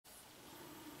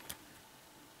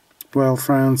Well,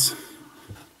 friends,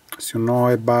 as you know,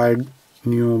 I buy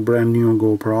brand new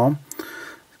GoPro,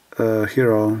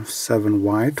 hero7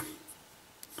 white,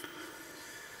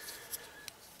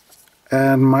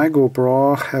 and my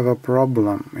GoPro have a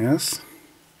problem. Yes,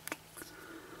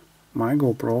 my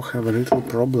GoPro have a little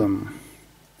problem.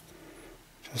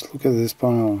 Just look at this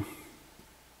panel.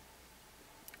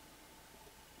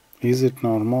 Is it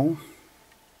normal?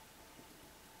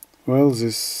 Well,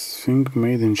 this thing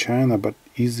made in China, but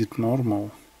is it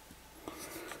normal?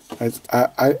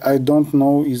 I don't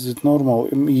know, is it normal?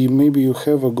 Maybe you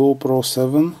have a GoPro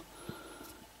 7?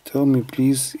 Tell me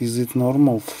please, is it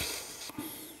normal?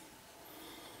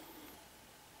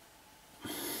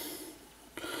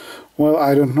 Well,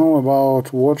 I don't know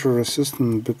about water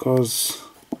resistant, because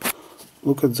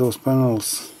look at those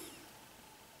panels.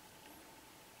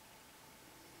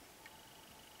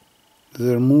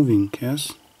 They're moving,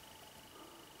 yes?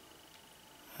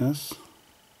 Yes?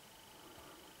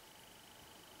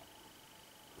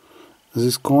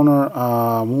 This corner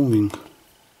are moving.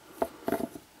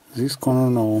 This corner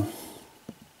no.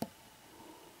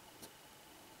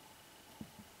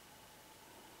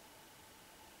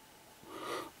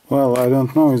 Well, I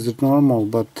don't know, is it normal,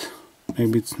 but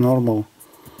maybe it's normal.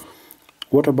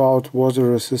 What about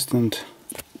water resistant?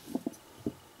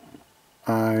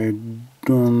 I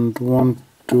don't want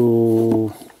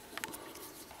to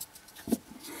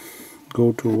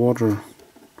go to water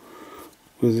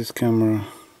with this camera.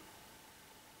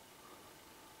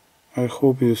 I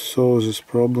hope you saw this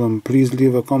problem. Please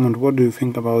leave a comment. What do you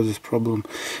think about this problem?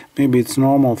 Maybe it's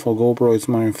normal for GoPro. It's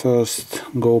my first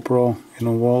GoPro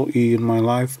in my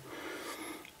life,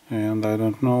 and I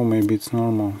don't know, maybe it's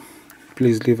normal.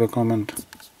 Please leave a comment.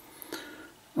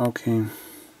 Okay,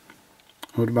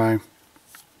 goodbye.